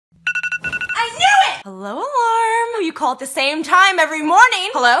Hello, alarm. You call at the same time every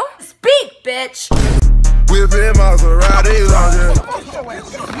morning. Hello? Speak, bitch. Whipping Maseratis on you.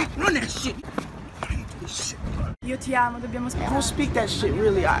 Run that shit. Io ti amo, dobbiamo I don't speak that shit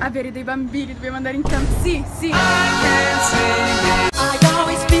really. avere dei bambini, dobbiamo andare in campo. Sì, sì. I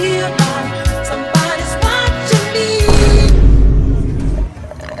always feel like somebody's watching me.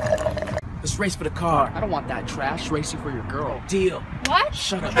 Let's race for the car. I don't want that trash racing for your girl. Deal. What?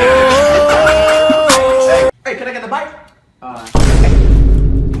 Shut up. Hey, can I get the bike?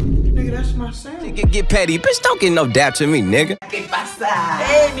 Nigga, that's my sound. Get petty, bitch. Don't get no dap to me, nigga. ¿Qué pasa?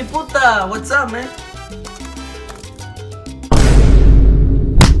 Hey, mi puta. What's up, man?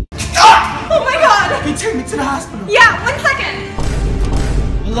 Oh my god! Can you take me to the hospital? Yeah, 1 second.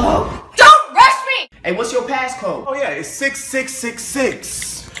 Hello? Don't rush me! Hey, what's your passcode? Oh yeah, it's 6666.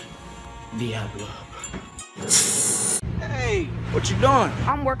 Diablo. Hey, what you doing?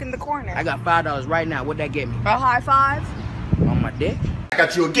 I'm working the corner. I got $5 right now. What'd that get me? A high five? On my dick? I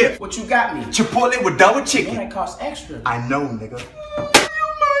got you a gift. What you got me? Chipotle with double chicken. That costs extra. I know, nigga.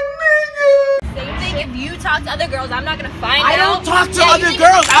 Same thing if you talk to other girls, I'm not gonna find I out. don't talk to Yeah, other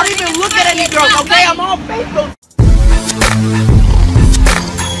girls. I don't even look at any girls, okay? I'm on Facebook.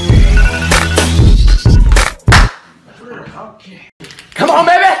 Okay. Come on,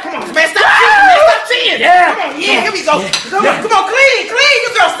 baby. Come on, man. Stop cheating, man. Stop cheating. Yeah. Come on, yeah. Here we go. Come on, clean. You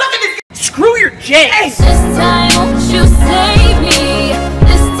girl, suck in this. Screw your jets. This time won't you save me?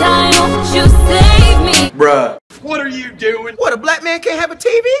 This time won't you save me? Bruh. What are you doing? What, a black man can't have a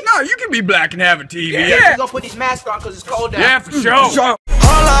TV? No, you can be black and have a TV. Yeah. We gonna put these masks on because it's cold out. Yeah, for sure.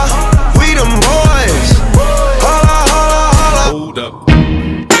 Holla, we them boys. Holla, holla, holla. Hold up.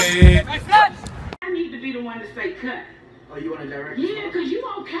 I need to be the one to say cut. Oh, you want to direct? Yeah, because you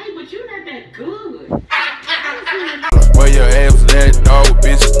okay, but you're not that good. Where your ass was at, dog,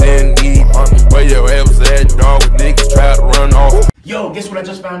 bitches didn't need Where your ass was at, dog, niggas try to run off. Yo, guess what I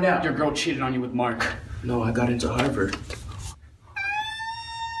just found out? Your girl cheated on you with Mark. No, I got into Harvard.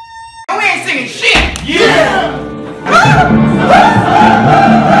 We ain't singing shit! Yeah!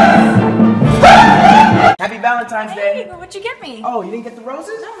 Happy Valentine's Day! Hey, what'd you get me? Oh, you didn't get the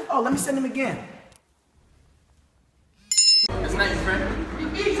roses? No. Oh, let me send them again. Isn't that your friend?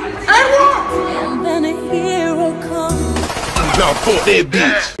 And then a hero comes. Now fuck that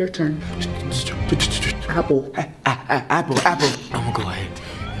bitch. Your turn. Apple. Apple. I'm gonna go ahead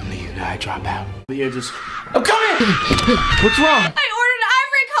and leave the eye drop out. But yeah, just... I'm coming! What's wrong? I ordered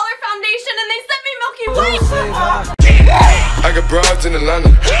ivory color foundation and they sent me Milky Way. I got broads in Atlanta.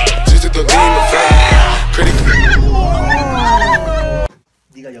 Just at the lean of fame.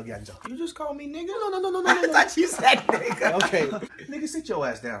 You just called me nigga? No. I thought you said nigga. Okay. Nigga, sit your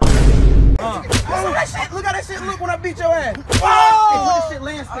ass down. Look at that shit. Look how that shit look when I beat your ass. Hey, put this shit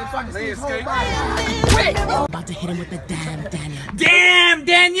landscape so I can see his whole body. Wait. About to hit him with the damn Daniel. Damn,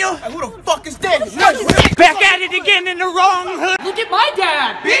 Daniel! Hey, who the fuck is Daniel? Back at it again in the wrong hood. Look at my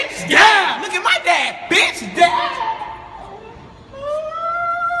dad, bitch. Yeah. Look at my dad, bitch. Dad.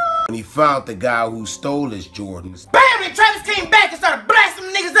 When he found the guy who stole his Jordans. Bam! And Travis came back and started blasting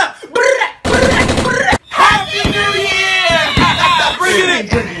them niggas up. Happy New Year! Bring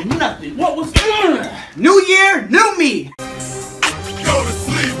it in. Nothing. What was good? New Year, new me. Go to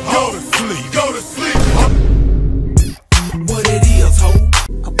sleep, go to sleep, go to sleep. What it is, ho?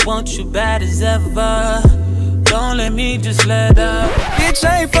 I want you bad as ever. Don't let me just let up. Bitch,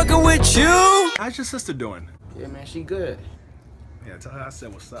 I ain't fucking with you. How's your sister doing? Yeah, man, she good. Yeah, tell her I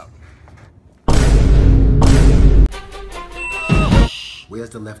said what's up. Where's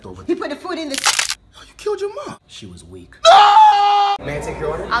the leftover? He put the food in the... Oh, you killed your mom. She was weak. No! May I take your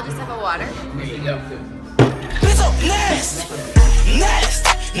order? I'll just have a water. Here you go. Bitch, I'm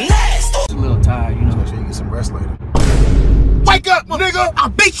nasty. A little tired, you know. Make sure you get some rest later. Wake up, nigga! I'll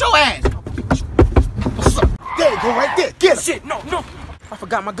beat your ass! What's up? There you go, right there. Get it. Shit, no. I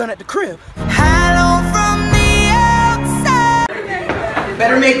forgot my gun at the crib. Hello from the outside.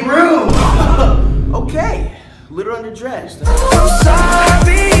 Better make room. Okay. Little underdressed. I'm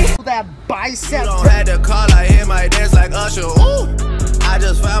sorry. That bicep. Don't have to call, I hear my dance like Usher. Ooh. I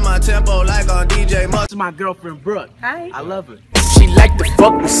just found my tempo like on DJ Must. This is my girlfriend, Brooke. Hi. I love her. She like to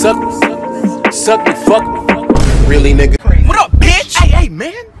fuck me, suck me, fuck me. Really, nigga? What up, bitch? Hey,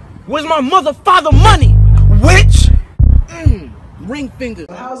 man. Where's my mother, father money? Witch? Ring finger.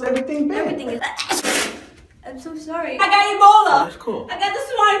 How's everything been? Everything is... I'm so sorry. I got Ebola. Oh, that's cool. I got the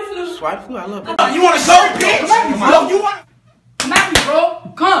swine flu. Swine flu? I love it. You wanna go, bitch? Yo, you want? Come at me,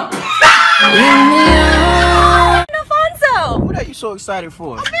 bro. Come. Alfonso. What are you so excited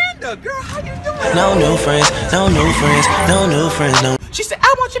for? No new friends, no. She said,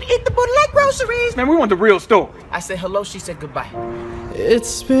 I want want you to eat the booty like groceries. Man, we want the real story. I said hello, she said goodbye.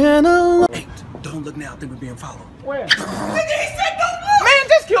 It's been a Hey, don't look now, I think we're being followed. Where? Nigga, he said don't look! Man,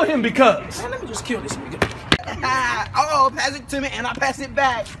 just kill him because. Man, let me just kill this nigga. Oh, pass it to me and I pass it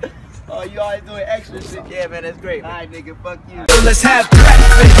back. Oh, you always doing extra shit. Yeah, man, that's great. All right, nigga, fuck you. So let's have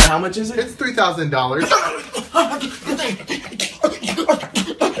breakfast. How much is it? It's $3,000.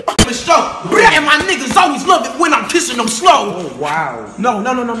 And my niggas always love it when I'm kissing them slow. Oh, wow. No,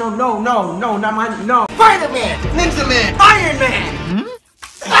 not my, no. Spider-Man, Ninja Man, Iron Man.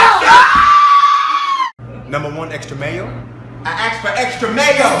 #1 extra mayo. I asked for extra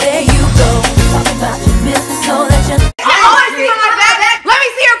mayo. There you go. Talk about your business so that you. I want to see on my back. Let me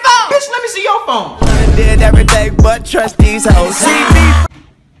see your phone. Bitch, let me see your phone. I did everything but trust these hoes. See me.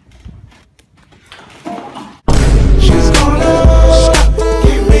 She's gonna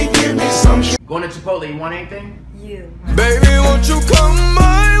give me some shit. Going to Chipotle, you want anything? Baby, won't you come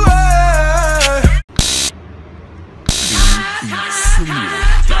my way?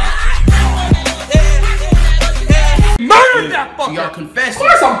 Murder that fucker! Y'all confess. Of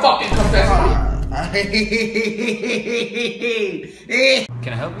course I'm fucking confessing.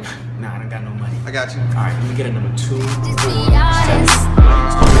 Can I help you? Nah, I don't got no money. I got you. Alright, let me get a #2. Just be honest.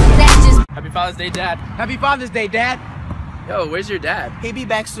 That's just Happy Father's Day, Dad. Happy Father's Day, Dad. Yo, where's your dad? He'll be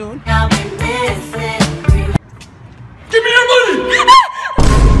back soon. how we listen. Give me your money!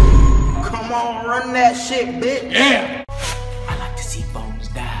 Come on, run that shit, bitch. Yeah! I like to see bones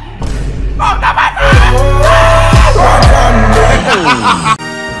die. About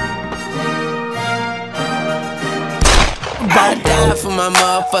die for my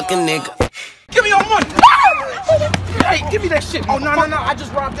motherfucking nigga. Give me your money. Hey, give me that shit. Oh, no. I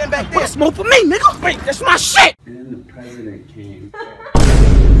just robbed them back there. Smoke for me, nigga. Wait, that's my shit. And then the president came.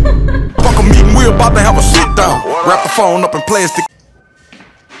 Fuck a meeting, we about to have a sit down. Wrap the phone up in plastic.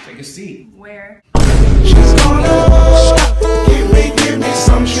 Take a seat. Where? She's gonna give me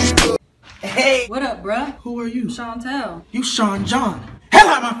some shit. Hey. What up, bruh? Who are you? Chantel. You Sean John. Hell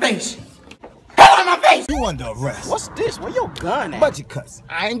out my face. Hell out my face. You under arrest. What's this? Where your gun at? Budget cuts.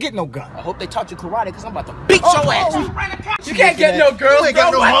 I ain't get no gun. I hope they taught you karate because I'm about to beat your ass. You can't get no girls, You ain't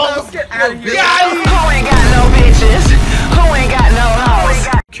got bro. no What? hoes. Get out of here. Get out of here. Who ain't got no bitches? Who ain't got no hoes?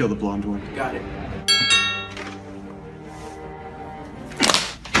 Kill the blonde one. Got it.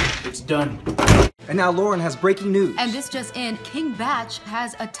 It's done. And now Lauren has breaking news. And this just in, King Batch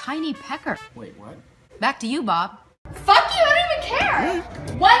has a tiny pecker. Wait, what? Back to you, Bob. Fuck you, I don't even care.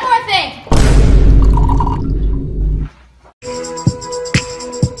 One more thing.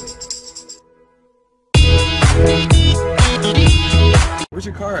 Where's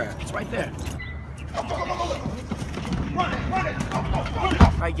your car at? It's right there.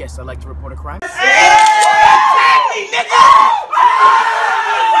 I guess I'd like to report a crime.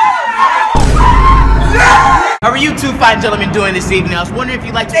 How are you two fine gentlemen doing this evening? I was wondering if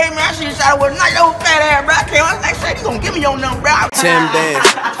you'd like to. Hey man, I should have shot with a nice old fat ass, bro. I came out like, say, you gonna give me your number, bro. 10 bands,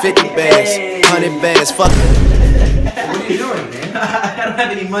 50 bands, 100 bands, fuck it. What are you doing, man? I don't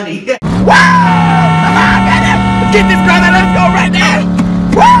have any money. Get this brother, let's go right now!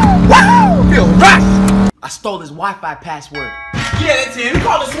 Woo! Feel rush! I stole his Wi-Fi password. Yeah, that's him. You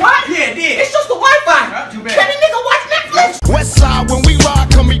call it SWAT? Yeah, it did. It's just the Wi-Fi. Not too bad. Can a nigga watch Netflix? West side when we ride,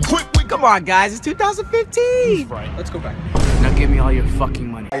 come equipped with. Come on, guys, it's 2015. Right, let's go back. Now give me all your fucking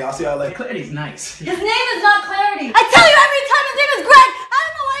money. Hey, y'all see how like Clarity's nice. His name is not Clarity. I tell you every time his name is Greg. I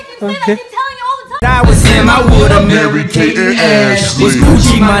don't know why I keep saying that. I keep telling you all the time. I was him, I would've married Kate and Ashley. It's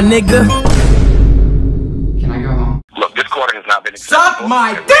Gucci, my nigga. Can I go home? Look, this quarter has not been Suck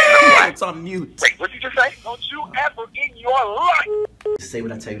my dick! It's on mute. Wait, what'd you just say? Don't you ever in your life. Say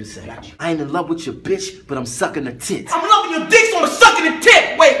what I tell you to say. I ain't in love with your bitch, but I'm sucking her tits. I'm loving your dick, so I'm sucking the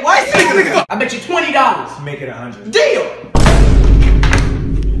tip. Wait, what? I bet you $20. Make it 100. Deal!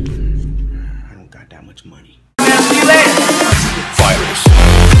 I don't got that much money. See you later. Virus.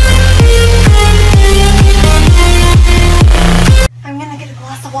 I'm gonna get a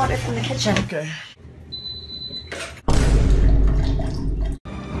glass of water from the kitchen. Okay.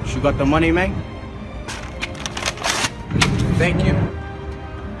 You got the money, man? Thank you.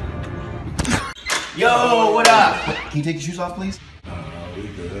 Yo, what up? Can you take your shoes off, please? We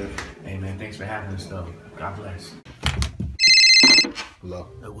good. Hey, man, thanks for having us, though. God bless. Hello.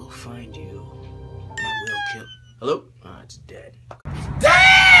 I will find you. I will kill. Hello? It's dead.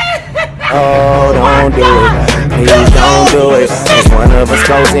 Oh, don't do it. Please don't do it. It's one of us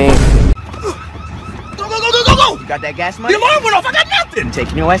closing. Go! You got that gas money? The alarm went off. I got nothing. I'm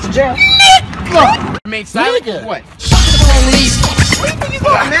taking your ass to jail. Remain silent. Nigga. What? Fuck the police. Where do you think you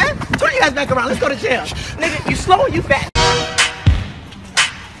going, man? Turn your ass back around. Let's go to jail. Nigga, you slow or you fat?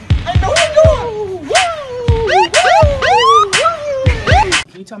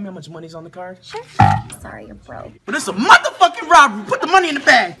 tell me how much money's on the card? Sure. Sorry, you're broke. But it's a motherfucking robbery. Put the money in the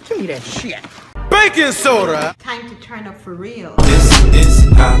bag. Give me that shit. Baking soda. Time to turn up for real. This is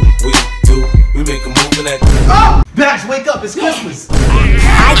how we do. We make a move in that. Oh! Bash, wake up. It's Christmas.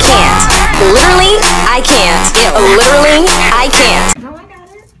 I can't. Literally, I can't. Literally, I can't. No, I got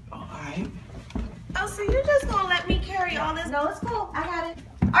it. Alright. Oh, so you're just gonna let me carry all this? No, it's cool. I got it.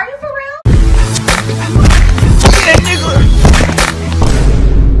 Are you for real? Look at that nigga.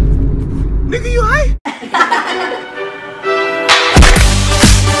 Nigga, you high?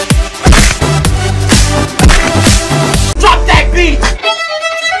 Drop that beat!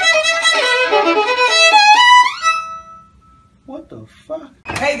 What the fuck?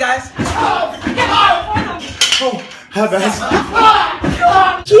 Hey guys! Oh, how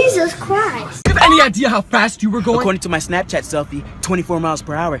bad? Jesus Christ. Do you have any idea how fast you were going? According to my Snapchat selfie, 24 miles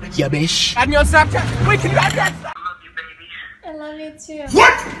per hour. Yeah, bitch. Add me on Snapchat. Wait, can you add me on Snapchat? I love you too.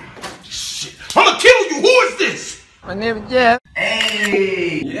 What? Shit. I'm gonna kill you. Who is this? My name is Jeff.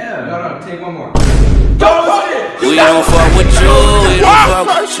 Hey! Yeah. No, take one more. Don't fuck it. We don't fuck with you. We don't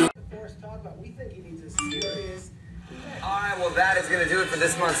fuck with you. Alright, well that is gonna do it for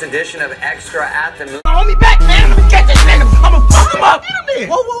this month's edition of Extra at the Movies. Hold me back, man! Let me get this nigga! I'ma fuck him up! Whoa,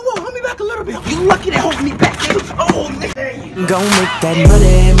 whoa, whoa! Hold me back a little bit. You lucky they holding me back, nigga. Oh, nigga. There you go. Gon' make that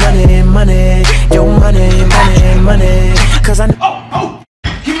money, money, money. Your money, money, money. Cause I know. Oh!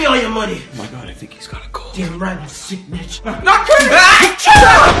 Give me all your money. Oh my god, I think he's got a cold. Damn right, you sick bitch. Not coming back.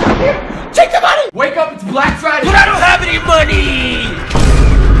 Take the money! Wake up, it's Black Friday. But I don't have any money!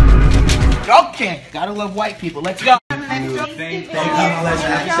 Okay, gotta love white people. Let's go. Thank you.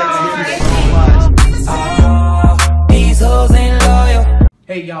 These hoes ain't loyal.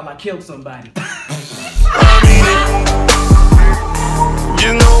 Hey y'all, I killed somebody.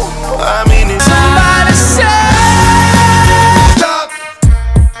 You know, I mean it. Somebody say. Drop.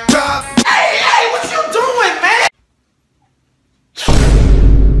 Hey, what you doing, man?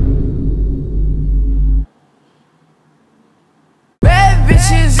 Bad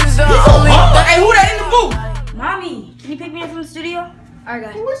bitches is the only thing. Hey, who that in the booth? Mommy, can you pick me up from the studio? Alright,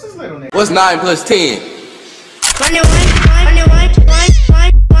 guys. What's this little nigga? What's 9 plus 10?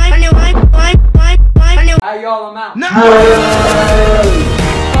 Hey, y'all, I'm out. No!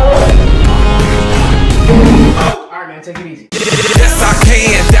 Alright, man, take it easy. Yes, I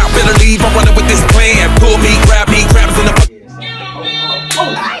can. Thou better leave. I'm running with this plan. Pull me, grab us in the.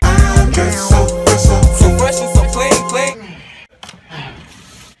 So fresh and so clean.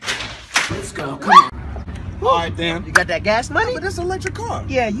 Let's go, come on. Alright, then. You got that gas money? But that's an electric car.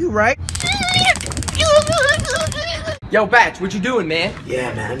 Yeah, you right. Yo, Batch, what you doing, man?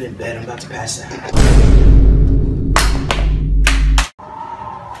 Yeah, man, I'm in bed. I'm about to pass out.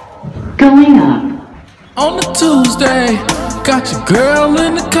 Going up. On a Tuesday, got your girl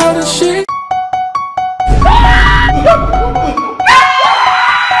in the cotton shit.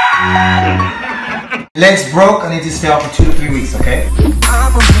 Legs broke. I need to stay out for 2 to 3 weeks, okay?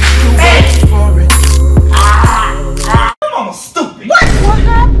 Mama stupid. What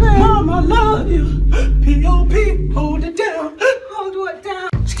happened? Mama, I love you. P.O.P. Hold it down. Hold it down.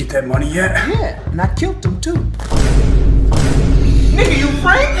 Did you get that money yet? Yeah, and I killed him too. Nigga, you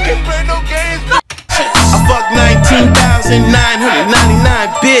framed me? Play no games. I fuck 19,999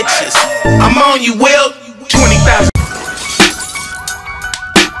 bitches. I'm on you, Will. 20,000.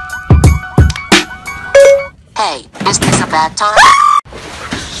 Hey, is this a bad time?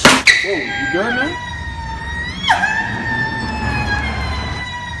 Whoa, you good, man?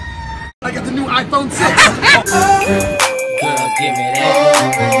 I got the new iPhone 6. Girl, give me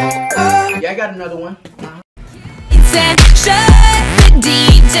that. Yeah, I got another one. Said, shut the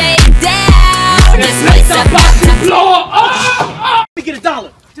DJ down. This place about to blow up. Let me get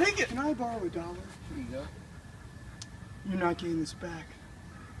 $1. Take it. Can I borrow $1? Here you go. You're not getting this back,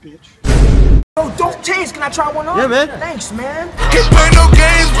 bitch. Oh, don't change. Can I try one on? Yeah, man. Thanks, man. Can't play no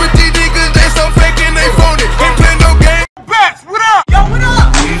games with these niggas. They so fake and they phony. Can't play no games. Bats, what up? Yo, what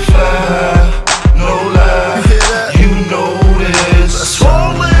up? We fly, no lie. You know this.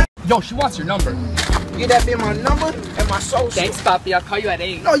 Swollen. Yo, she wants your number. Get that be my number and my social. Thanks, Papi. I'll call you at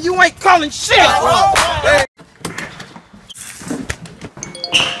 8. No, you ain't calling shit, bro. Hey.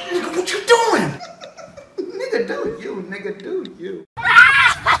 Nigga, what you doing? Nigga, do you. Nigga, do you.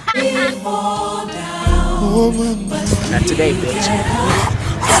 Not today, bitch.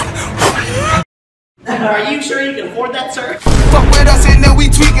 Are you sure you can afford that, sir? Fuck with us and then we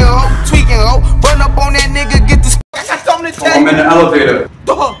tweaking, ho. Run up on that nigga, get this. I got something to tell I'm you. in the elevator.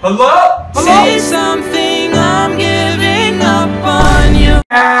 Hello? Say something, I'm giving up on you.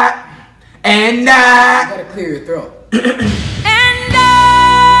 And You gotta clear your throat. And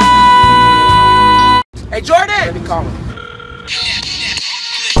Hey, Jordan! Let me call him.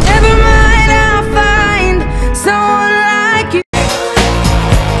 Never mind, I'll find someone like you.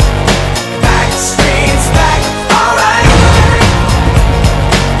 Backstreet's back, alright.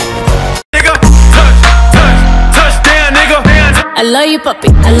 Nigga, touchdown, nigga. I love you, puppy.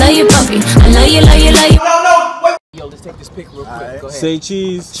 I love you, puppy. I love you, love you, love you. No, wait. Yo, let's take this pic real quick. Right. Go ahead. Say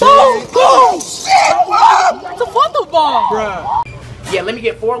cheese. Oh, shit! It's a football, bruh. Yeah, let me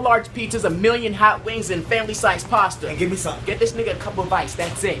get 4 large pizzas, 1,000,000 hot wings, and family-sized pasta. And give me some. Get this nigga a cup of ice.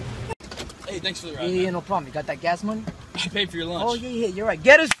 That's it. Hey, thanks for the ride. Yeah, no problem. You got that gas money? I paid for your lunch. Oh, yeah, you're right.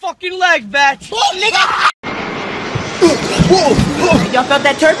 Get his fucking legs back. Oh, nigga! Y'all felt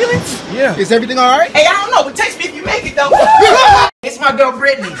that turbulence? Yeah. Is everything all right? Hey, I don't know, but text me if you make it, though. It's my girl,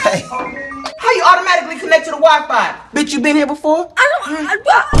 Brittany. Hey. How you automatically connect to the Wi-Fi? Bitch, you been here before?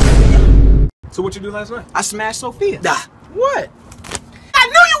 So what you do last night? I smashed Sophia. Nah. What? I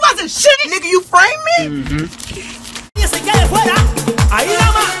knew you wasn't shit! Nigga, you framed me? Mm-hmm.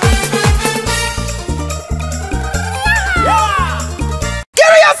 Give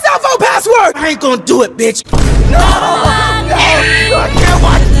me your cell phone password! I ain't gonna do it, bitch. No! I can't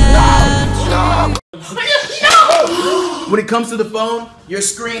watch no! When it comes to the phone, your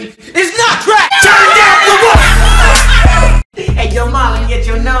screen is not cracked! Turn down the volume! Hey, yo, mom, let me get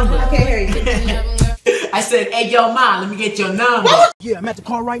your number. I can't hear you. I said, hey, yo, mom, let me get your number. What? Yeah, I'm at the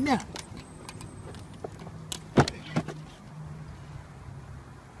car right now.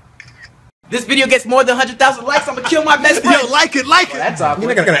 This video gets more than 100,000 likes, I'm gonna kill my best friend. Yo, like it. That's awkward.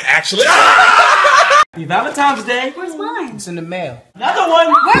 You're not gonna actually. Happy Valentine's Day. Where's mine? It's in the mail. Another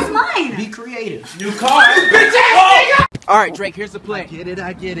one. Where's mine? Be creative. New car. Bitch ass nigga! Alright, Drake, here's the plan.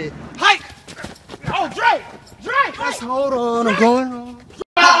 I get it. Hike! Oh, Drake! Just hold on, I'm going on.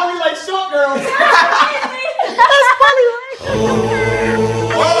 I only like short girls.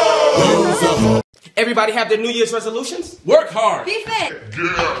 Everybody have their New Year's resolutions? Work hard. Be fit.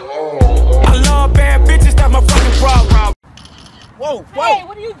 I love bad bitches, that's my fucking problem. Whoa, Hey,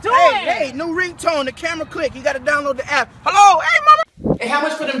 what are you doing? Hey, new ringtone, the camera click. You gotta download the app. Hello, hey, mama. Hey, how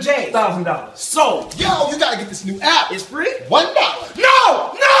much for them J's? $1,000. Sold. Yo, you gotta get this new app. It's free? $1.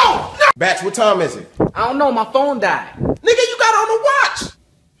 No! Batch, what time is it? I don't know, my phone died. Nigga, you got on the watch.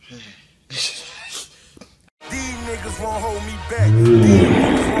 These niggas won't hold me back.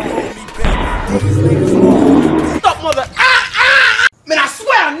 These niggas won't hold me back. Stop, mother. Man, I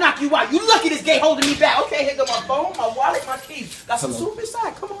swear I'll knock you out. You lucky this gay holding me back. Okay, here go my phone, my wallet, my keys. Got some soup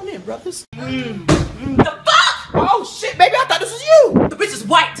inside. Come on in, brothers. The fuck? Oh, shit, baby, I thought this was you. The bitch is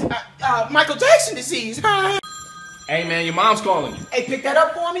white. Michael Jackson disease. Hey man, your mom's calling you. Hey, pick that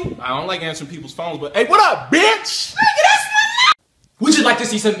up for me. I don't like answering people's phones, but hey, what up, bitch? Nigga, that's my life. Would you like to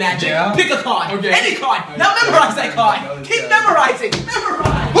see some magic? Yeah. Pick a card. Okay. Any card. Okay. Now memorize that card. Keep memorizing.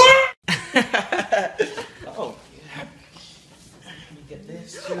 Memorize. Oh. Let me get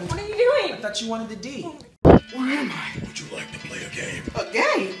this. What are you doing? I thought you wanted the D. Where am I? Would you like to play a game? A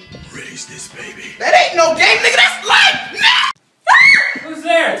game? Raise this baby. That ain't no game, nigga. That's life. Who's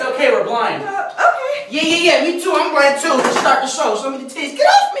there? It's okay, we're blind. Okay. Yeah, me too. I'm blind too. Let's start the show. Show me the titties. Get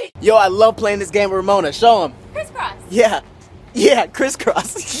off me. Yo, I love playing this game with Ramona. Show him. Crisscross. Yeah,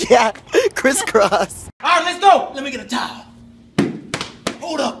 crisscross. Yeah, crisscross. All right, let's go. Let me get a towel.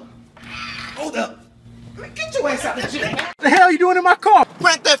 Hold up. Man, get your ass out of the gym. What the hell are you doing in my car?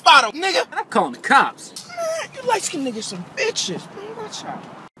 Rent that photo, nigga. I'm calling the cops. Man, you light-skinned niggas some bitches. Man, watch out.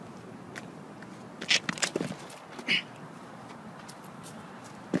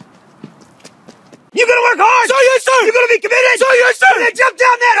 You gonna work hard! So yes, sir! You gonna be committed! So yes, sir! Gonna jump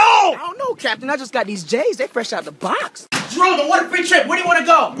down that hole! I don't know, Captain. I just got these J's. They fresh out the box. Jerome, what a free trip. Where do you want to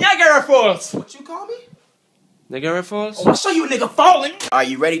go? Niagara Falls. What you call me? Niagara Falls? Oh, I'll show you a nigga falling. Are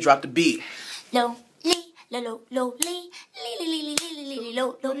you ready? Drop the beat. Low, lee, low, low, lee,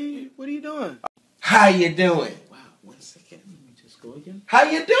 low, low. What are you doing? How you doing? Wow, 1 second. Let me just go again. How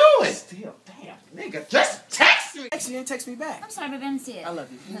you doing? Still, damn, nigga. Just text me. Text me and text me back. I'm sorry, but I didn't see it. I love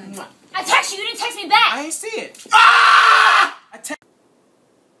you. I text you, you didn't text me back. I ain't see it. Ah! I text.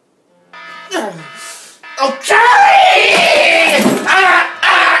 Okay!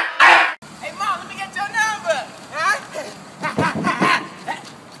 Hey, Mom, let me get your number. Huh?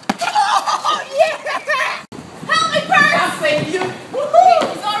 Oh, yeah! Help me first! I'll save you.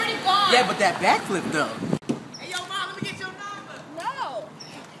 He's already gone. Yeah, but that backflip, though.